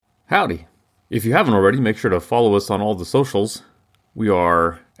Howdy. If you haven't already, make sure to follow us on all the socials. We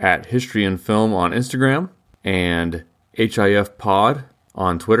are at History and Film on Instagram and HIF Pod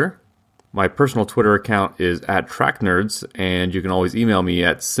on Twitter. My personal Twitter account is at TrackNerds, and you can always email me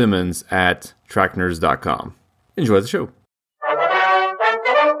at simmons@tracknerds.com. Enjoy the show.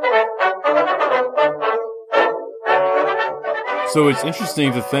 So it's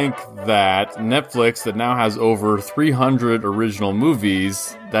interesting to think that Netflix, that now has over 300 original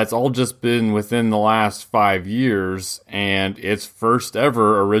movies, that's all just been within the last 5 years, and its first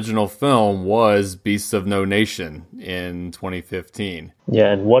ever original film was Beasts of No Nation in 2015.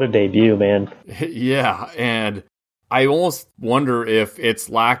 Yeah, and what a debut, man. Yeah, and I almost wonder if its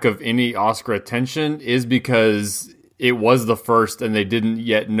lack of any Oscar attention is because it was the first and they didn't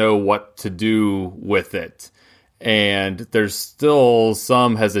yet know what to do with it. And there's still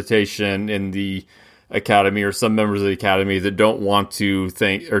some hesitation in the Academy, or some members of the Academy that don't want to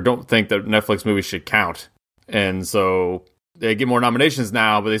think, or don't think that Netflix movies should count. And so they get more nominations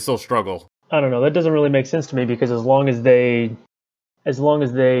now, but they still struggle. I don't know. That doesn't really make sense to me, because as long as they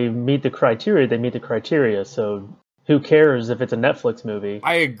meet the criteria, they meet the criteria. So who cares if it's a Netflix movie?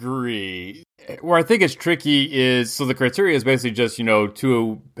 I agree. Where I think it's tricky is, so the criteria is basically just,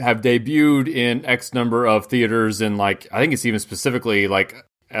 to have debuted in X number of theaters in, like, I think it's even specifically like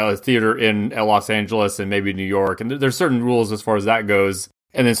a theater in Los Angeles and maybe New York. And there's certain rules as far as that goes.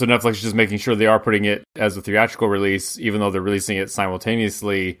 And then so Netflix is just making sure they are putting it as a theatrical release, even though they're releasing it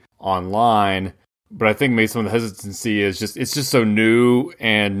simultaneously online. But I think maybe some of the hesitancy is just, it's just so new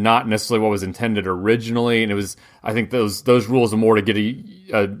and not necessarily what was intended originally. And I think those rules are more to get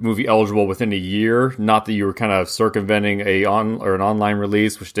a movie eligible within a year, not that you were kind of circumventing an online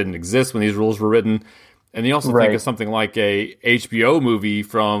release, which didn't exist when these rules were written. And you also think of something like a HBO movie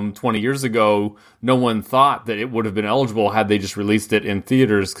from 20 years ago. No one thought that it would have been eligible had they just released it in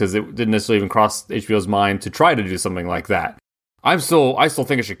theaters, because it didn't necessarily even cross HBO's mind to try to do something like that. I still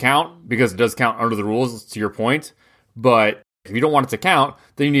think it should count, because it does count under the rules, to your point. But if you don't want it to count,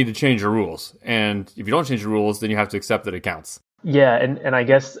 then you need to change your rules. And if you don't change the rules, then you have to accept that it counts. Yeah, and I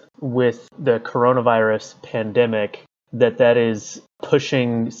guess with the coronavirus pandemic, that is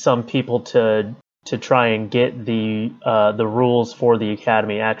pushing some people to try and get the rules for the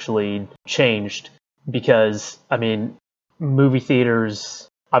Academy actually changed. Because, I mean, movie theaters,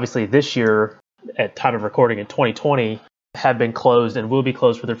 obviously this year, at time of recording in 2020, have been closed and will be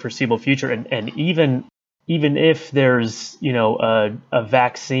closed for the foreseeable future. And even if there's, a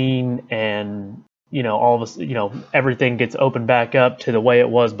vaccine and, all of us, everything gets opened back up to the way it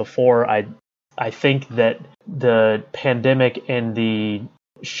was before, I think that the pandemic and the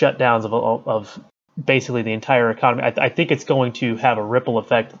shutdowns of basically the entire economy, I think it's going to have a ripple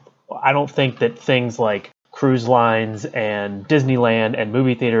effect. I don't think that things like cruise lines and Disneyland and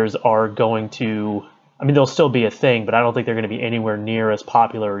movie theaters are going to, they'll still be a thing, but I don't think they're going to be anywhere near as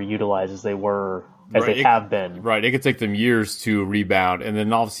popular or utilized as they were, as they have been. Right. It could take them years to rebound. And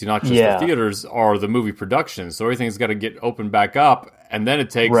then obviously not just the theaters are the movie productions. So everything's got to get opened back up. And then it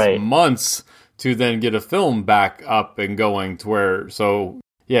takes months to then get a film back up and going to where, so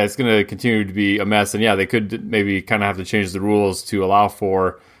yeah, it's going to continue to be a mess. And yeah, they could maybe kind of have to change the rules to allow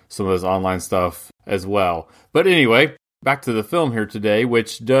for some of this online stuff as well. But anyway, back to the film here today,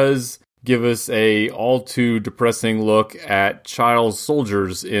 which does give us a all too depressing look at child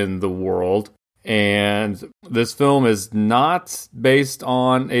soldiers in the world. And this film is not based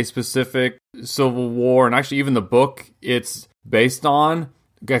on a specific Civil War, and actually even the book it's based on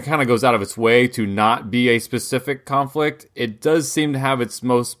kind of goes out of its way to not be a specific conflict. It does seem to have its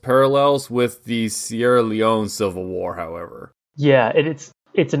most parallels with the Sierra Leone Civil War, however. Yeah, it's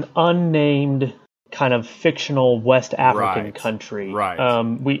an unnamed kind of fictional West African country. Right.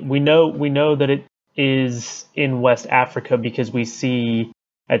 We know that it is in West Africa because we see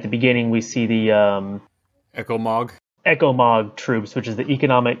at the beginning the ECOMOG troops, which is the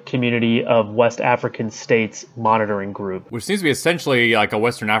Economic Community of West African States Monitoring Group, which seems to be essentially like a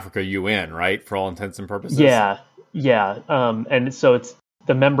Western Africa UN, right? For all intents and purposes. Yeah. And so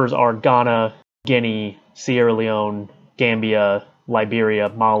the members are Ghana, Guinea, Sierra Leone, Gambia, Liberia,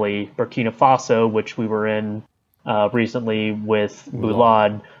 Mali, Burkina Faso, which we were in recently with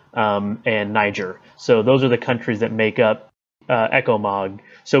Bulad, and Niger. So those are the countries that make up ECOMOG.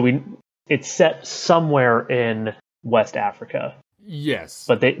 So it's set somewhere in West Africa. Yes.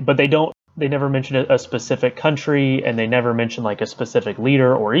 But they never mention a specific country, and they never mention like a specific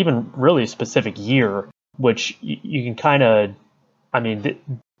leader or even really a specific year, which you can kind of,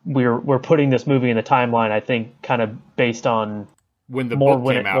 we're putting this movie in the timeline, I think, kind of based on when the book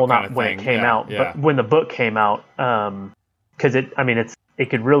came out. Well, not when it came out, but when the book came out. Because it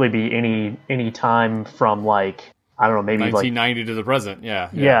could really be any time from like, I don't know, maybe 1990 to the present. Yeah,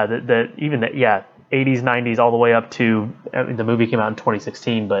 even that, yeah, 80s, 90s, all the way up to, the movie came out in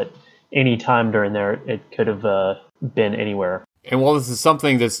 2016, but any time during there, it could have been anywhere. And while this is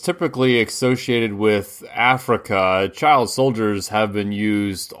something that's typically associated with Africa, child soldiers have been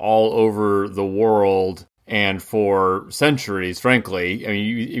used all over the world and for centuries, frankly. I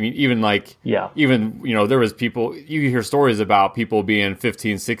mean, even, there was people, you hear stories about people being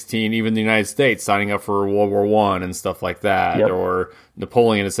 15, 16, even the United States signing up for World War I and stuff like that. Yep. Or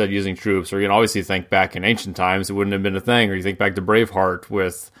Napoleon instead using troops. Or, obviously think back in ancient times, it wouldn't have been a thing. Or you think back to Braveheart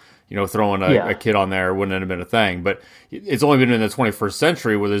with, throwing a kid on there wouldn't have been a thing. But it's only been in the 21st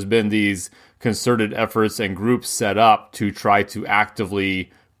century where there's been these concerted efforts and groups set up to try to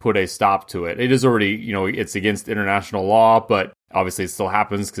actively put a stop to it. It is already, it's against international law, but obviously it still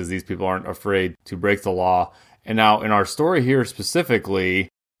happens because these people aren't afraid to break the law. And now in our story here specifically,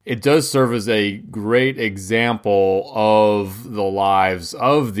 it does serve as a great example of the lives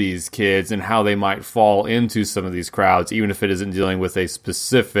of these kids and how they might fall into some of these crowds, even if it isn't dealing with a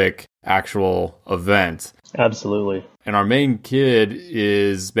specific actual event. Absolutely. And our main kid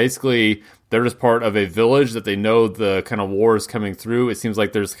is basically, they're just part of a village that they know the kind of war is coming through. It seems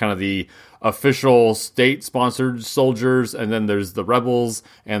like there's kind of the official state-sponsored soldiers, and then there's the rebels,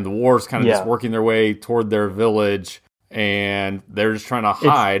 and the war is kind of just working their way toward their village. And they're just trying to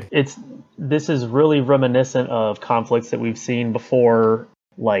hide. This is really reminiscent of conflicts that we've seen before,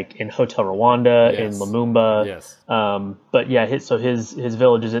 like in Hotel Rwanda, in Lumumba. Yes. But yeah, so his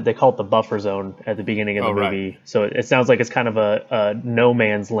village they call it the buffer zone at the beginning of the movie. Right. So it sounds like it's kind of a no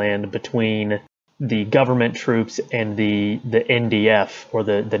man's land between the government troops and the NDF, or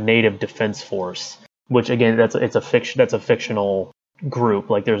the Native Defense Force. Which again, that's a fictional group.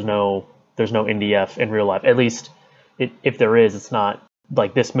 Like there's no NDF in real life, at least. If there is, it's not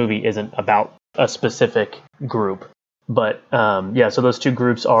like this movie isn't about a specific group. But so those two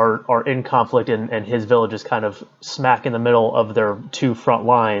groups are in conflict, and his village is kind of smack in the middle of their two front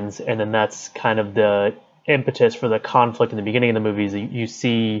lines, and then that's kind of the impetus for the conflict in the beginning of the movies. You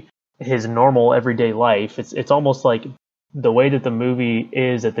see his normal everyday life. It's almost like the way that the movie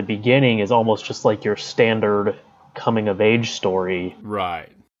is at the beginning is almost just like your standard coming of age story.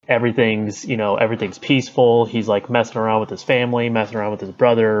 Right. Everything's peaceful. He's like messing around with his family, messing around with his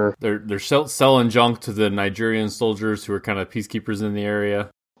brother. They're selling junk to the Nigerian soldiers who are kind of peacekeepers in the area.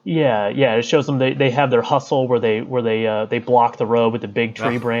 Yeah. It shows them they have their hustle where they block the road with a big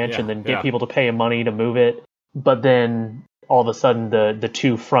tree branch and then get people to pay him money to move it. But then all of a sudden the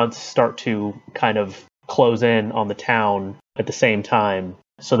two fronts start to kind of close in on the town at the same time.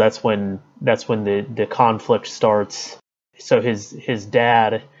 So that's when the conflict starts. So his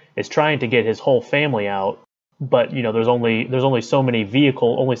dad is trying to get his whole family out, but there's only so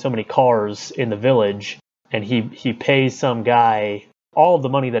many cars in the village, and he pays some guy all of the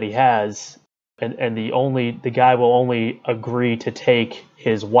money that he has, and the guy will only agree to take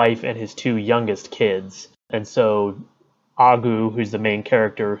his wife and his two youngest kids. And so Agu, who's the main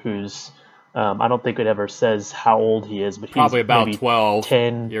character, who's I don't think it ever says how old he is, but he's probably about maybe 12,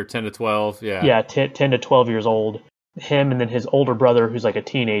 10 or 10 to 12, yeah, 10 to 12 years old. Him and then his older brother, who's like a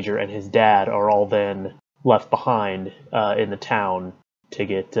teenager, and his dad are all then left behind in the town to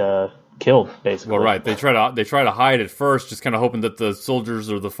get killed, basically. Well, right. They try to hide at first, just kind of hoping that the soldiers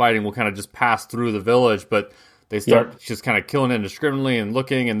or the fighting will kind of just pass through the village, but they start just kind of killing indiscriminately and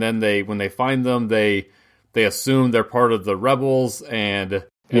looking, and then when they find them, they assume they're part of the rebels, and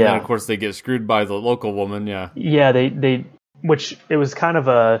then of course they get screwed by the local woman. They which it was kind of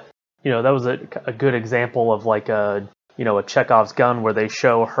a. That was a good example of like a Chekhov's gun, where they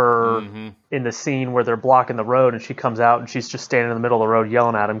show her in the scene where they're blocking the road, and she comes out and she's just standing in the middle of the road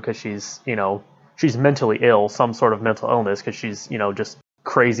yelling at him because she's mentally ill, some sort of mental illness, because she's just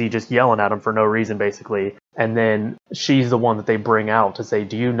crazy, just yelling at him for no reason, basically. And then she's the one that they bring out to say,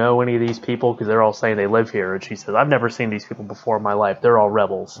 "Do you know any of these people?" Because they're all saying they live here, and she says, "I've never seen these people before in my life. They're all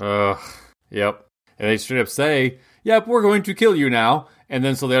rebels." Yep. And they straight up say, "Yep, we're going to kill you now." And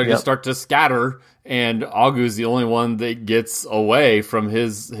then so they just start to scatter, and Agu's the only one that gets away from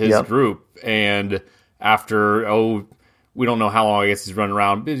his group. And after, we don't know how long, I guess he's running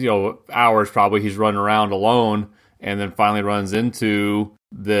around, hours probably, he's running around alone, and then finally runs into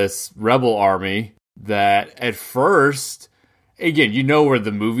this rebel army that at first, again, where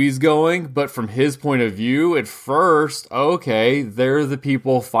the movie's going, but from his point of view, at first, okay, they're the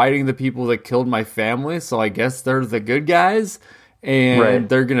people fighting the people that killed my family, so I guess they're the good guys. And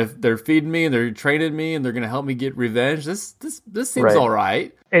they're feeding me, and they're training me, and they're gonna help me get revenge. This seems all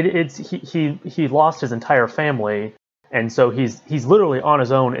right. He lost his entire family, And so he's literally on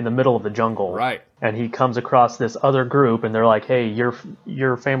his own in the middle of the jungle. Right. And he comes across this other group, and they're like, "Hey,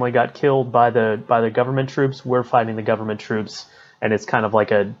 your family got killed by the government troops. We're fighting the government troops." And it's kind of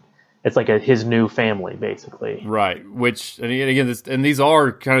like his new family, basically. Right. Which, and again, these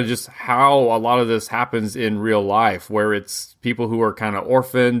are kind of just how a lot of this happens in real life, where it's people who are kind of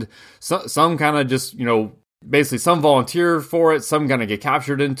orphaned. Some kind of just, basically some volunteer for it, some kind of get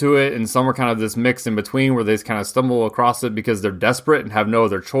captured into it, and some are kind of this mix in between where they just kind of stumble across it because they're desperate and have no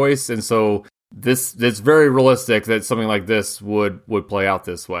other choice. And so it's very realistic that something like this would play out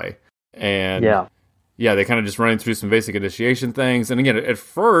this way. And yeah, they kind of just running through some basic initiation things. And again, at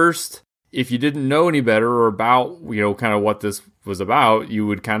first, if you didn't know any better or about, kind of what this was about, you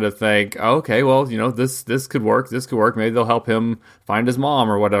would kind of think, oh, okay, well, this could work. This could work. Maybe they'll help him find his mom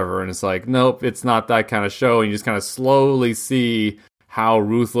or whatever. And it's like, nope, it's not that kind of show. And you just kind of slowly see how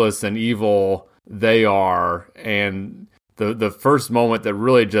ruthless and evil they are. And the first moment that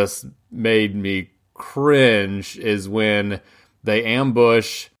really just made me cringe is when they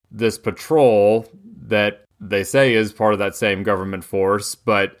ambush this patrol that they say is part of that same government force,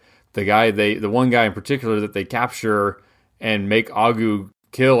 but the one guy in particular that they capture and make Agu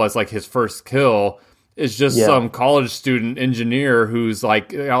kill as like his first kill is just some college student engineer who's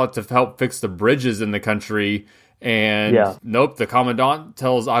like out to help fix the bridges in the country. And nope, the commandant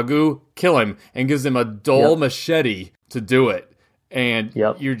tells Agu, kill him, and gives him a dull machete to do it. And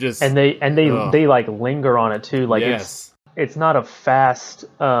you're just, and they like linger on it too. Like it's not a fast,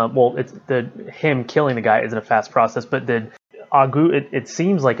 it's him killing the guy isn't a fast process, but the Agu, it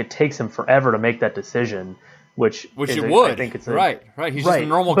seems like it takes him forever to make that decision, which it would. I think it's right. He's just a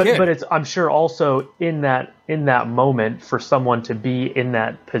normal kid. But it's, I'm sure also in that moment for someone to be in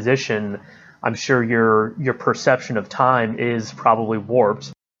that position, I'm sure your perception of time is probably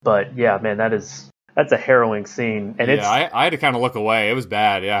warped. But yeah, man, that's a harrowing scene, and I had to kind of look away. It was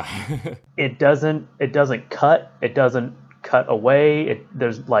bad. Yeah. It doesn't cut. It doesn't cut away.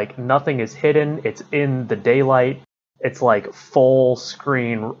 There's like nothing is hidden. It's in the daylight. It's like full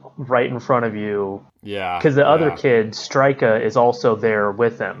screen right in front of you. Yeah. Because the other kid, Strika, is also there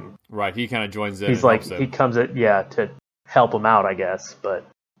with him. Right. He kind of joins in. He's like, he comes to help him out, I guess. But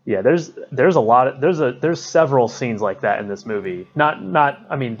yeah, there's a lot of, there's several scenes like that in this movie.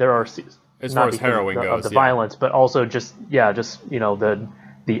 I mean, there are, as far as harrowing goes, of the violence, but also just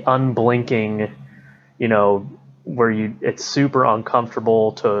the unblinking, where it's super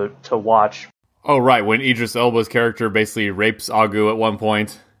uncomfortable to watch. Oh, right. When Idris Elba's character basically rapes Agu at one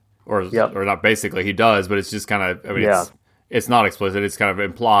point, or not basically, he does, but it's just kind of, I mean, it's not explicit. It's kind of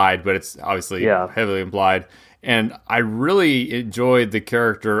implied, but it's obviously heavily implied. And I really enjoyed the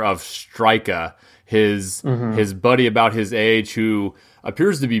character of Strika, his buddy about his age who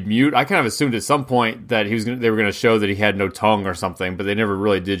appears to be mute. I kind of assumed at some point that they were going to show that he had no tongue or something, but they never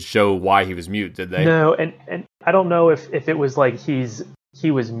really did show why he was mute, did they? No, and I don't know if it was like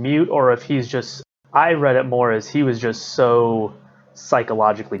he was mute or if he's just, I read it more as he was just so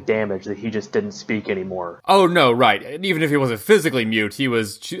psychologically damaged that he just didn't speak anymore. Oh no, right. And even if he wasn't physically mute, he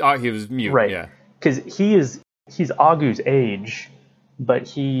was mute. Right. Yeah. Because he's Agu's age, but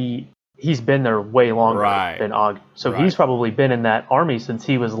he's been there way longer than Agu. So he's probably been in that army since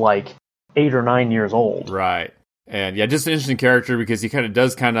he was like 8 or 9 years old. Right. And yeah, just an interesting character because he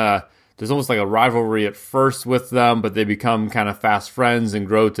does there's almost like a rivalry at first with them, but they become kind of fast friends and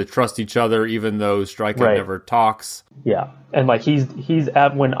grow to trust each other, even though Strika never talks. Yeah. And like he's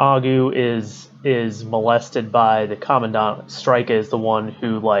at when Agu is molested by the commandant, Strika is the one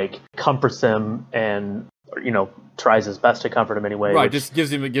who like comforts him and tries his best to comfort him anyway. Right, just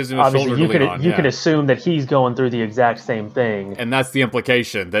gives him a shoulder to lean on. You can assume that he's going through the exact same thing. And that's the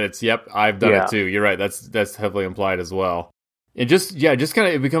implication, that it's, I've done it too. You're right, that's heavily implied as well. And just kind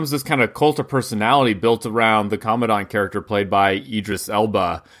of, it becomes this kind of cult of personality built around the Commandant character played by Idris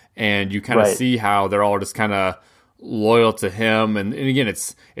Elba. And you kind of see how they're all just kind of loyal to him. And again,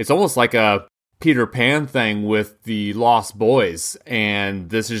 it's almost like a Peter Pan thing with the Lost Boys,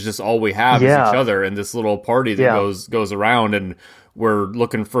 and this is just all we have is each other and this little party that goes around, and we're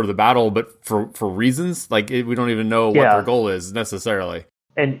looking for the battle, but for reasons like we don't even know what their goal is necessarily.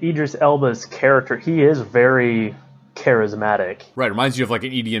 And Idris Elba's character, he is very charismatic. Right, reminds you of like an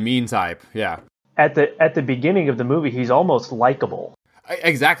Idi Amin type. Yeah. At the beginning of the movie, he's almost likable.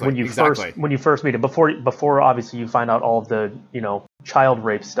 Exactly. When you first meet him, before obviously you find out all of the child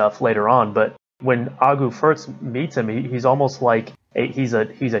rape stuff later on, but when Agu first meets him, he's almost like he's a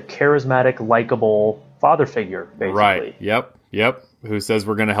charismatic, likable father figure, basically. Right. Yep. Who says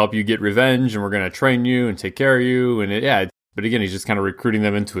we're going to help you get revenge and we're going to train you and take care of you, and but again, he's just kind of recruiting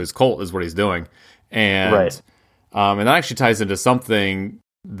them into his cult is what he's doing, and And that actually ties into something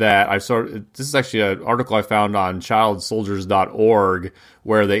that I saw. This is actually an article I found on childsoldiers.org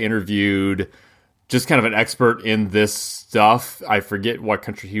where they interviewed just kind of an expert in this stuff. I forget what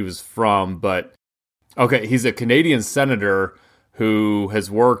country he was from, but okay, he's a Canadian senator who has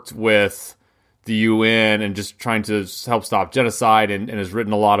worked with the UN and just trying to help stop genocide and has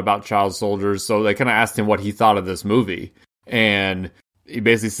written a lot about child soldiers. So they kind of asked him what he thought of this movie. And he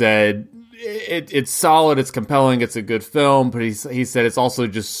basically said, it's solid, it's compelling, it's a good film, but he said it's also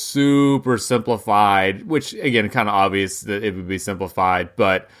just super simplified, which, again, kind of obvious that it would be simplified.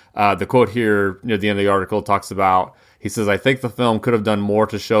 But the quote here near the end of the article talks about, he says, I think the film could have done more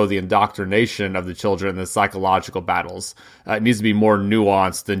to show the indoctrination of the children and the psychological battles. It needs to be more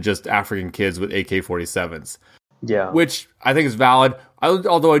nuanced than just African kids with AK-47s. Yeah. Which I think is valid.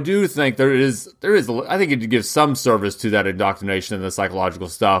 Although I do think there is, I think it gives some service to that indoctrination and the psychological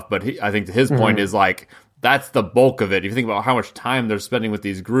stuff. But I think his point is like, that's the bulk of it. If you think about how much time they're spending with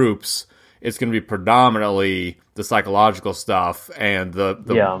these groups, it's going to be predominantly the psychological stuff, and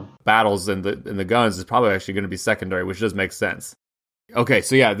the battles and the guns is probably actually going to be secondary, which does make sense. Okay,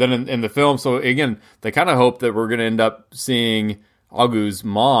 so yeah, then in the film, so again, they kind of hope that we're going to end up seeing Agu's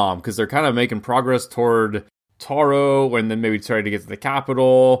mom, because they're kind of making progress toward Taro, and then maybe try to get to the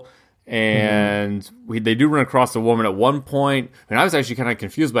capital. And they do run across a woman at one point, and I was actually kind of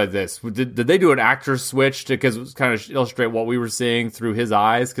confused by this. Did they do an actor switch because it was kind of illustrate what we were seeing through his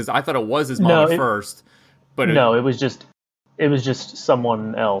eyes? Because I thought it was his mom at first, but it was just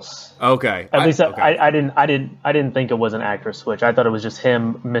someone else. Okay, at least I didn't think it was an actor switch. I thought it was just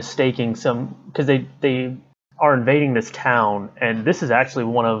him mistaking because they are invading this town, and this is actually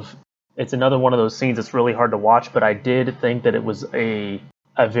it's another one of those scenes that's really hard to watch. But I did think that it was a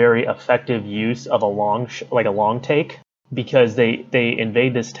very effective use of a long take, because they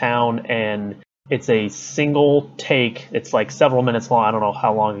invade this town and it's a single take. It's like several minutes long. I don't know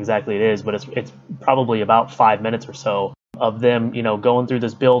how long exactly it is, but it's probably about 5 minutes or so of them, going through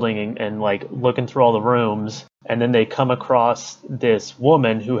this building and like looking through all the rooms. And then they come across this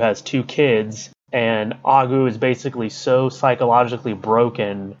woman who has 2 kids, and Agu is basically so psychologically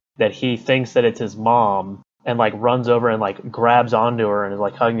broken that he thinks that it's his mom, and like runs over and like grabs onto her and is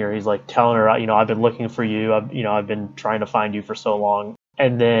like hugging her. He's like telling her, I've been looking for you. I've been trying to find you for so long.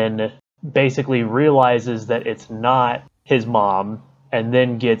 And then basically realizes that it's not his mom, and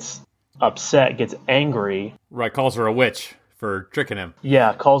then gets upset, gets angry. Right, calls her a witch for tricking him.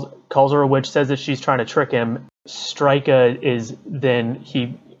 Yeah, calls her a witch, says that she's trying to trick him. Strika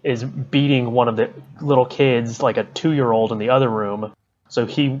he is beating one of the little kids, like a 2-year-old, in the other room. So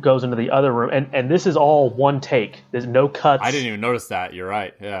he goes into the other room, and this is all one take. There's no cuts. I didn't even notice that. You're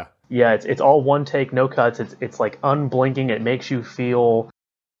right. Yeah. Yeah, it's all one take, no cuts. It's like unblinking. It makes you feel,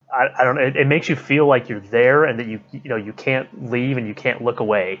 I don't know. It makes you feel like you're there, and that you can't leave and you can't look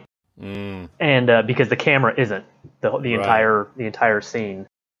away. And because the camera isn't the entire scene.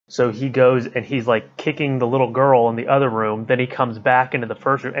 So he goes and he's like kicking the little girl in the other room. Then he comes back into the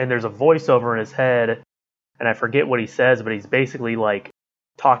first room, and there's a voiceover in his head, and I forget what he says, but he's basically like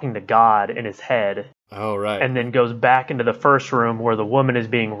talking to God in his head. Oh, right. And then goes back into the first room where the woman is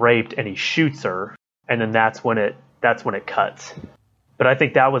being raped, and he shoots her, and then that's when it cuts. But I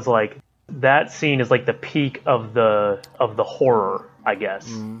think that scene is like the peak of the horror, I guess.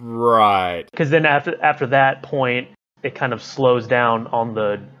 Right. Because then after that point, it kind of slows down on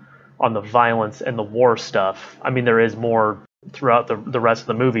the violence and the war stuff. I mean, there is more throughout the rest of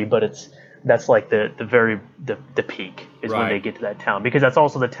the movie, but that's like the peak is when they get to that town, because that's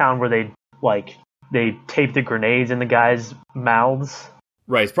also the town where they tape the grenades in the guys' mouths.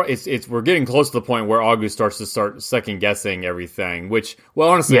 Right. It's we're getting close to the point where Agu starts second guessing everything, which, well,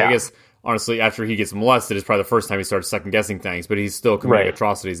 honestly, I guess after he gets molested is probably the first time he starts second guessing things, but he's still committing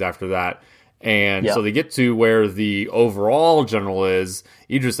atrocities after that. And so they get to where the overall general is.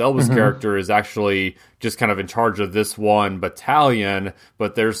 Idris Elba's character is actually just kind of in charge of this one battalion,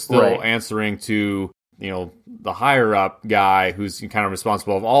 but they're still answering to, the higher up guy who's kind of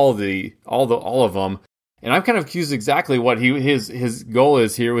responsible of all of them. And I'm kind of confused exactly what his goal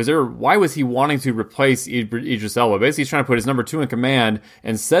is here. Why was he wanting to replace Idris Elba? Basically, he's trying to put his number 2 in command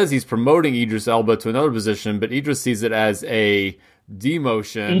and says he's promoting Idris Elba to another position, but Idris sees it as a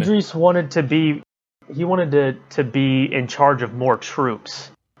demotion. Idris wanted to be in charge of more troops,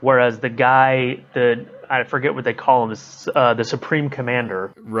 whereas the guy, I forget what they call him, the Supreme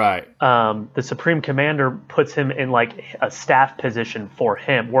Commander. Right. The Supreme Commander puts him in like a staff position for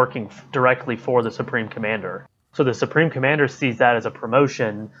him, working directly for the Supreme Commander. So the Supreme Commander sees that as a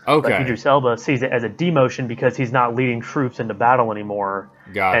promotion, Okay. but Idris Elba sees it as a demotion because he's not leading troops into battle anymore.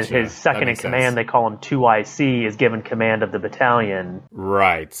 Gotcha. And his second in command, they call him 2IC, is given command of the battalion.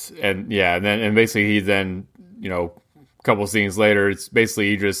 Right. And basically he then, a couple scenes later, it's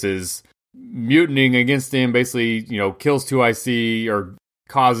basically Idris is mutinying against him, basically, kills 2IC or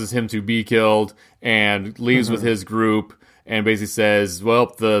causes him to be killed and leaves with his group. And basically says,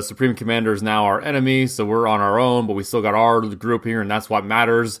 well, the Supreme Commander is now our enemy, so we're on our own, but we still got our group here, and that's what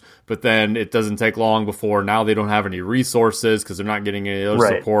matters. But then it doesn't take long before now they don't have any resources because they're not getting any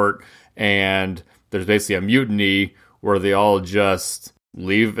other support. And there's basically a mutiny where they all just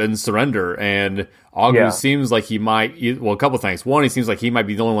leave and surrender. And Agu seems like he might, a couple things. One, he seems like he might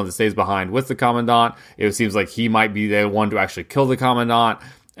be the only one that stays behind with the Commandant. It seems like he might be the one to actually kill the Commandant.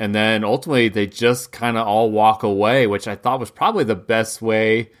 And then ultimately they just kind of all walk away, which I thought was probably the best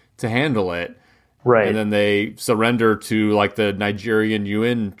way to handle it. Right. And then they surrender to like the Nigerian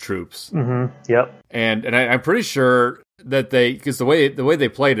UN troops. Mm-hmm. Yep. And I'm pretty sure that because the way they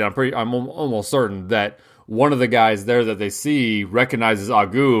played it, I'm almost certain that one of the guys there that they see recognizes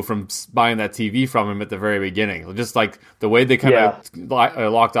Agu from buying that TV from him at the very beginning. Just like the way they kind of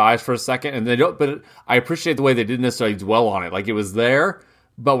locked eyes for a second, and they don't. But I appreciate the way they didn't necessarily dwell on it. Like it was there,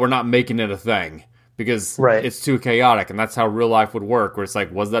 but we're not making it a thing because it's too chaotic, and that's how real life would work. Where it's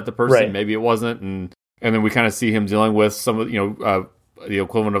like, was that the person? Right. Maybe it wasn't, and then we kind of see him dealing with some of the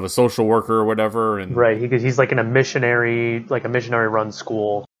equivalent of a social worker or whatever, and because he's like in a missionary run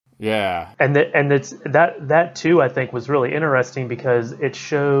school. Yeah, and that too I think was really interesting because it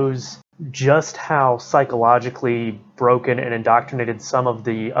shows just how psychologically broken and indoctrinated some of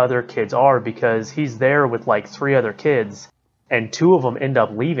the other kids are, because he's there with like 3 other kids. And 2 of them end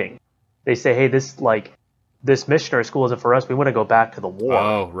up leaving. They say, "Hey, this missionary school isn't for us. We want to go back to the war."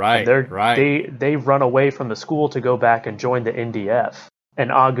 Oh, right, They run away from the school to go back and join the NDF.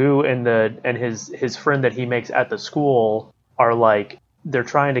 And Agu and his friend that he makes at the school are like, they're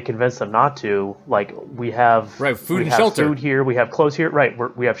trying to convince them not to. Like, we have food and shelter. Food here, we have clothes here. Right,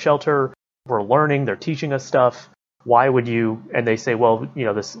 we have shelter. We're learning. They're teaching us stuff. Why would you? And they say, well,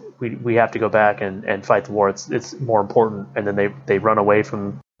 this we have to go back and fight the war. It's more important. And then they run away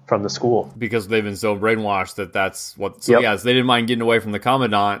from the school because they've been so brainwashed that's what. So so they didn't mind getting away from the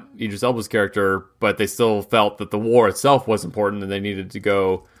Commandant, Idris Elba's character, but they still felt that the war itself was important and they needed to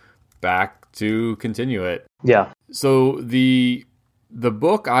go back to continue it. Yeah. So the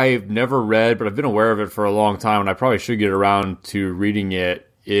book I've never read, but I've been aware of it for a long time, and I probably should get around to reading it,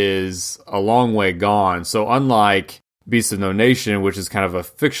 is A Long Way Gone. So unlike Beasts of No Nation, which is kind of a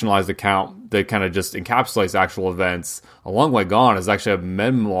fictionalized account that kind of just encapsulates actual events, A Long Way Gone is actually a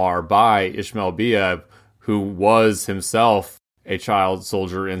memoir by Ishmael Bia, who was himself a child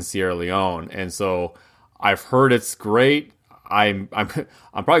soldier in Sierra Leone. And so I've heard it's great. I'm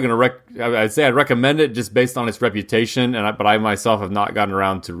probably going to I'd say I'd recommend it just based on its reputation, but I myself have not gotten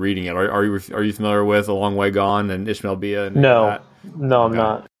around to reading it. Are you familiar with A Long Way Gone and Ishmael Bia? No, I'm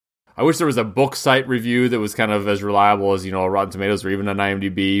not. I wish there was a book site review that was kind of as reliable as Rotten Tomatoes or even an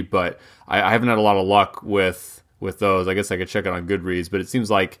IMDb, but I haven't had a lot of luck with those. I guess I could check it on Goodreads, but it seems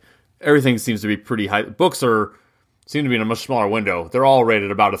like everything seems to be pretty high. Books seem to be in a much smaller window. They're all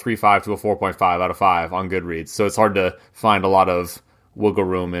rated about a 3.5 to a 4.5 out of 5 on Goodreads, so it's hard to find a lot of wiggle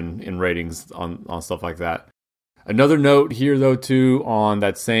room in ratings on stuff like that. Another note here, though, too, on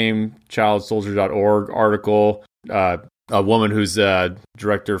that same childsoldier.org article, a woman who's a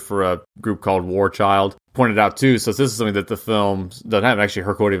director for a group called War Child pointed out, too, so this is something that the film doesn't have. Actually,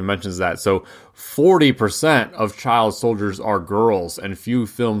 her quote even mentions that. So 40% of child soldiers are girls, and few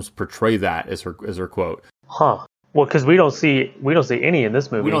films portray that, is her quote. Huh. Well, because we don't see any in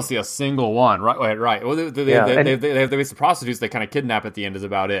this movie. We don't see a single one. Right. Well, they have the prostitutes they kind of kidnap at the end is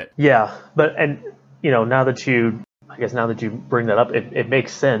about it. Yeah, but now that you bring that up, it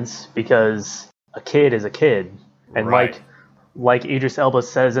makes sense because a kid is a kid, and like Idris Elba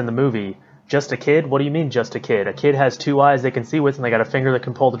says in the movie, just a kid? What do you mean just a kid? A kid has 2 eyes they can see with, and they got a finger that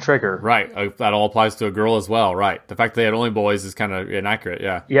can pull the trigger. Right. That all applies to a girl as well. Right. The fact that they had only boys is kind of inaccurate.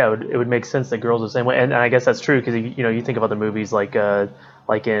 Yeah. Yeah, it would make sense that girls are the same way, and I guess that's true because you think of other movies like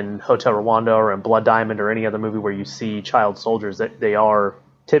in Hotel Rwanda or in Blood Diamond or any other movie where you see child soldiers, that they are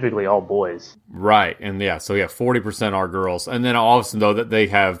typically all boys. Right. And 40% are girls, and then all of a sudden though that they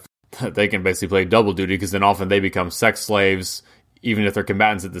can basically play double duty because then often they become sex slaves, even if they're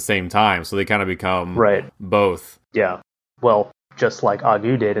combatants at the same time. So they kind of become both. Yeah. Well, just like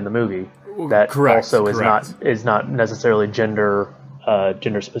Agu did in the movie. That also is not necessarily gender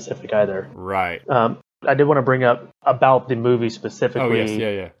specific either. Right. I did want to bring up about the movie specifically. Oh, yes.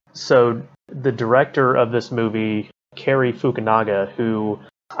 Yeah. So the director of this movie, Cary Fukunaga, who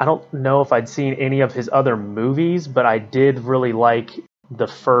I don't know if I'd seen any of his other movies, but I did really like the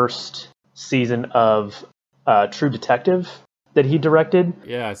first season of True Detective that he directed.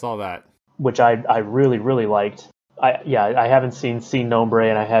 Yeah, I saw that. Which I really, really liked. I haven't seen Sin Nombre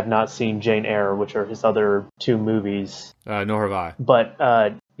and I have not seen Jane Eyre, which are his other two movies. Nor have I.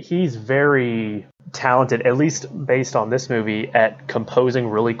 But he's very talented, at least based on this movie, at composing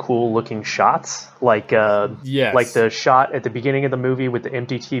really cool looking shots. Like the shot at the beginning of the movie with the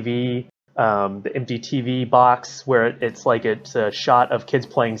empty TV box where it's a shot of kids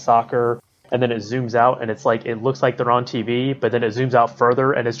playing soccer. And then it zooms out and it's like, it looks like they're on TV, but then it zooms out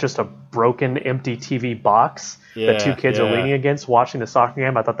further and it's just a broken, empty TV box that two kids are leaning against watching the soccer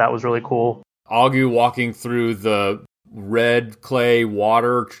game. I thought that was really cool. Agu walking through the red clay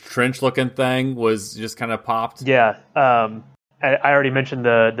water trench looking thing was just kind of popped. Yeah. I already mentioned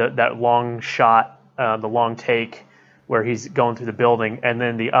that long shot, the long take where he's going through the building. And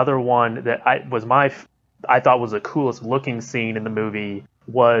then the other one that I thought was the coolest looking scene in the movie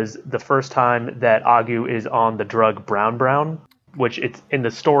was the first time that Agu is on the drug Brown, which it's in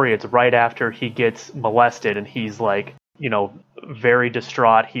the story. It's right after he gets molested and he's like, very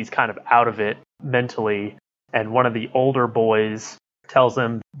distraught. He's kind of out of it mentally. And one of the older boys tells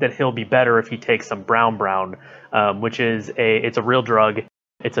him that he'll be better if he takes some Brown, which is it's a real drug.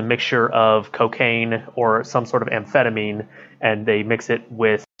 It's a mixture of cocaine or some sort of amphetamine, and they mix it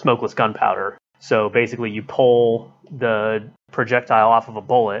with smokeless gunpowder. So basically you pull the projectile off of a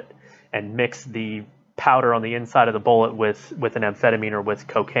bullet and mix the powder on the inside of the bullet with an amphetamine or with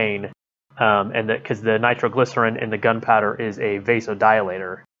cocaine. And because the nitroglycerin in the gunpowder is a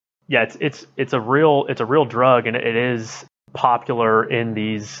vasodilator. Yeah, it's a real drug, and it is popular in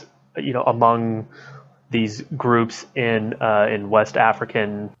these, among these groups in West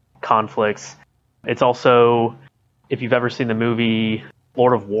African conflicts. It's also, if you've ever seen the movie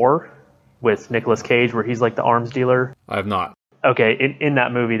Lord of War with Nicolas Cage, where he's like the arms dealer. I have not. Okay, in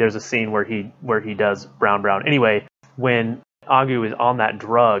that movie, there's a scene where he does Brown. Anyway, when Agu is on that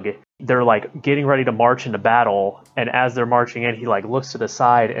drug, they're like getting ready to march into battle, and as they're marching in, he like looks to the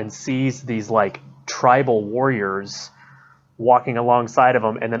side and sees these like tribal warriors walking alongside of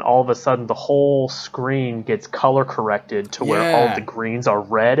him, and then all of a sudden the whole screen gets color corrected to where all of the greens are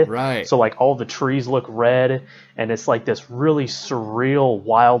red. Right. So like all the trees look red, and it's like this really surreal,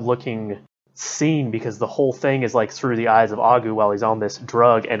 wild looking scene because the whole thing is like through the eyes of Agu while he's on this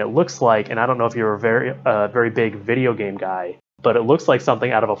drug, and it looks like, and I don't know if you're a very big video game guy, but it looks like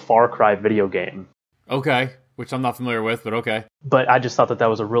something out of a Far Cry video game. Okay, which I'm not familiar with, but okay. But I just thought that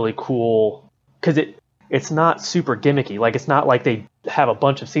was a really cool, because it's not super gimmicky. Like, it's not like they have a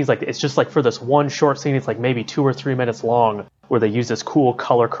bunch of scenes like that. It's just like for this one short scene, it's like maybe 2 or 3 minutes long, where they use this cool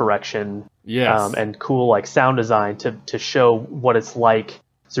color correction and cool like sound design to show what it's like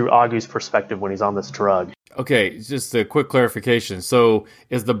through Agu's perspective when he's on this drug. Okay, just a quick clarification. So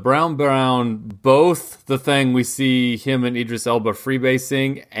is the Brown both the thing we see him and Idris Elba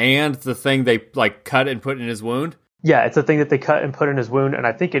freebasing and the thing they like cut and put in his wound? Yeah, it's the thing that they cut and put in his wound, and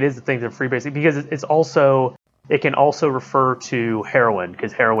I think it is the thing they're freebasing because it can also refer to heroin,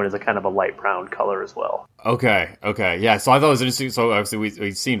 because heroin is a kind of a light brown color as well. Okay, yeah. So I thought it was interesting. So obviously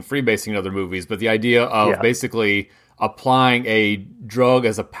we've seen freebasing in other movies, but the idea of basically applying a drug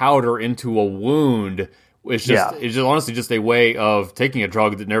as a powder into a wound it's just honestly just a way of taking a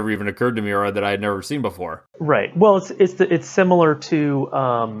drug that never even occurred to me or that I had never seen before. Right. Well, it's similar to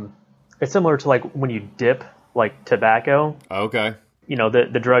like when you dip like tobacco. Okay.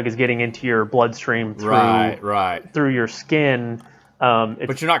 The drug is getting into your bloodstream through your skin.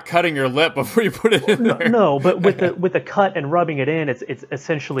 But you're not cutting your lip before you put it in there. No, but with the cut and rubbing it in, it's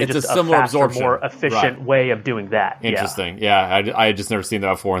essentially just a similar faster, absorption. More efficient way of doing that. Interesting. Yeah, I had just never seen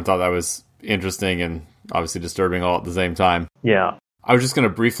that before and thought that was interesting and obviously disturbing all at the same time. Yeah. I was just going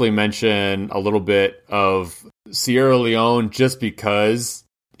to briefly mention a little bit of Sierra Leone just because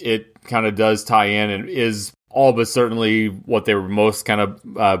it kind of does tie in and is all but certainly what they were most kind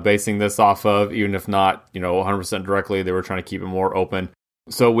of basing this off of, even if not, 100% directly. They were trying to keep it more open.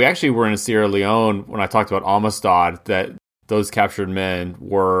 So we actually were in Sierra Leone when I talked about Amistad, that those captured men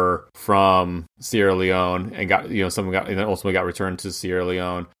were from Sierra Leone and ultimately got returned to Sierra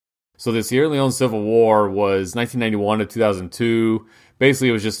Leone. So the Sierra Leone Civil War was 1991 to 2002. Basically,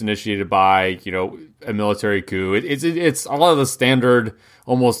 it was just initiated by, a military coup. It's a lot of the standard,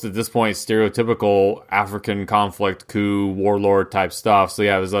 almost at this point, stereotypical African conflict, coup, warlord type stuff. So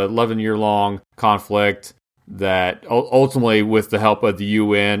yeah, it was an 11-year-long conflict that ultimately, with the help of the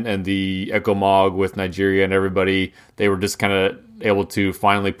UN and the ECOMOG with Nigeria and everybody, they were just kind of able to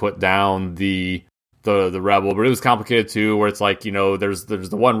finally put down the rebel. But it was complicated too, where it's like, there's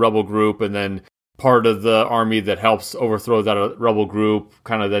the one rebel group, and then part of the army that helps overthrow that rebel group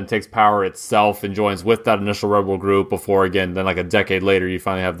kind of then takes power itself and joins with that initial rebel group before, again, then like a decade later, you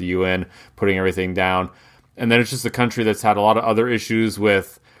finally have the UN putting everything down. And then it's just a country that's had a lot of other issues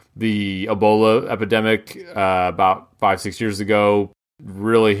with the Ebola epidemic about 5-6 years ago,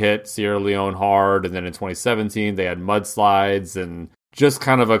 really hit Sierra Leone hard. And then in 2017, they had mudslides, and just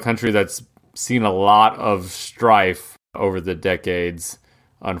kind of a country that's seen a lot of strife over the decades,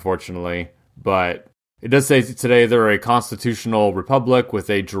 unfortunately. But it does say today they're a constitutional republic with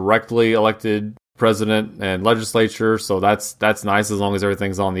a directly elected president and legislature, so that's nice as long as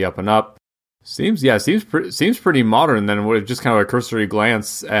everything's on the up and up. Seems pretty modern then with just kind of a cursory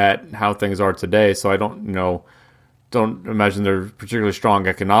glance at how things are today. So I don't imagine they're particularly strong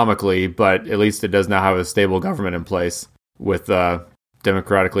economically, but at least it does now have a stable government in place with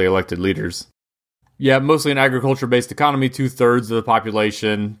democratically elected leaders. Yeah, mostly an agriculture-based economy. 2/3 of the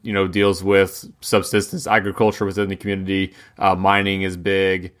population, deals with subsistence agriculture within the community. Mining is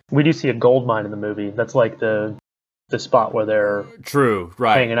big. We do see a gold mine in the movie. That's like the spot where they're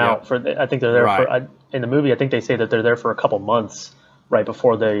hanging out for. I think they're there in the movie. I think they say that they're there for a couple months right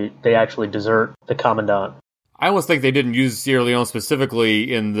before they actually desert the commandant. I almost think they didn't use Sierra Leone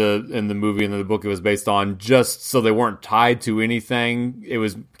specifically in the movie and the book it was based on, just so they weren't tied to anything. It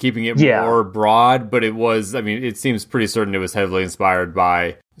was keeping it more broad, but it seems pretty certain it was heavily inspired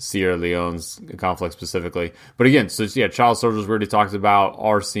by Sierra Leone's conflict specifically. But again, child soldiers we already talked about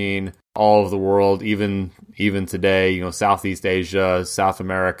are seen all over the world, even today, Southeast Asia, South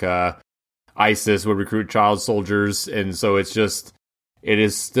America. ISIS would recruit child soldiers, and so it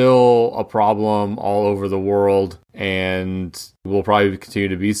is still a problem all over the world, and will probably continue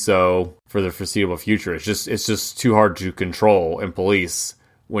to be so for the foreseeable future. It's just too hard to control and police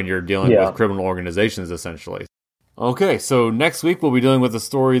when you're dealing with criminal organizations, essentially. Okay, so next week we'll be dealing with a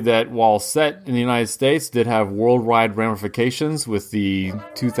story that, while set in the United States, did have worldwide ramifications with the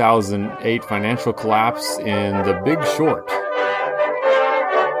 2008 financial collapse in The Big Short.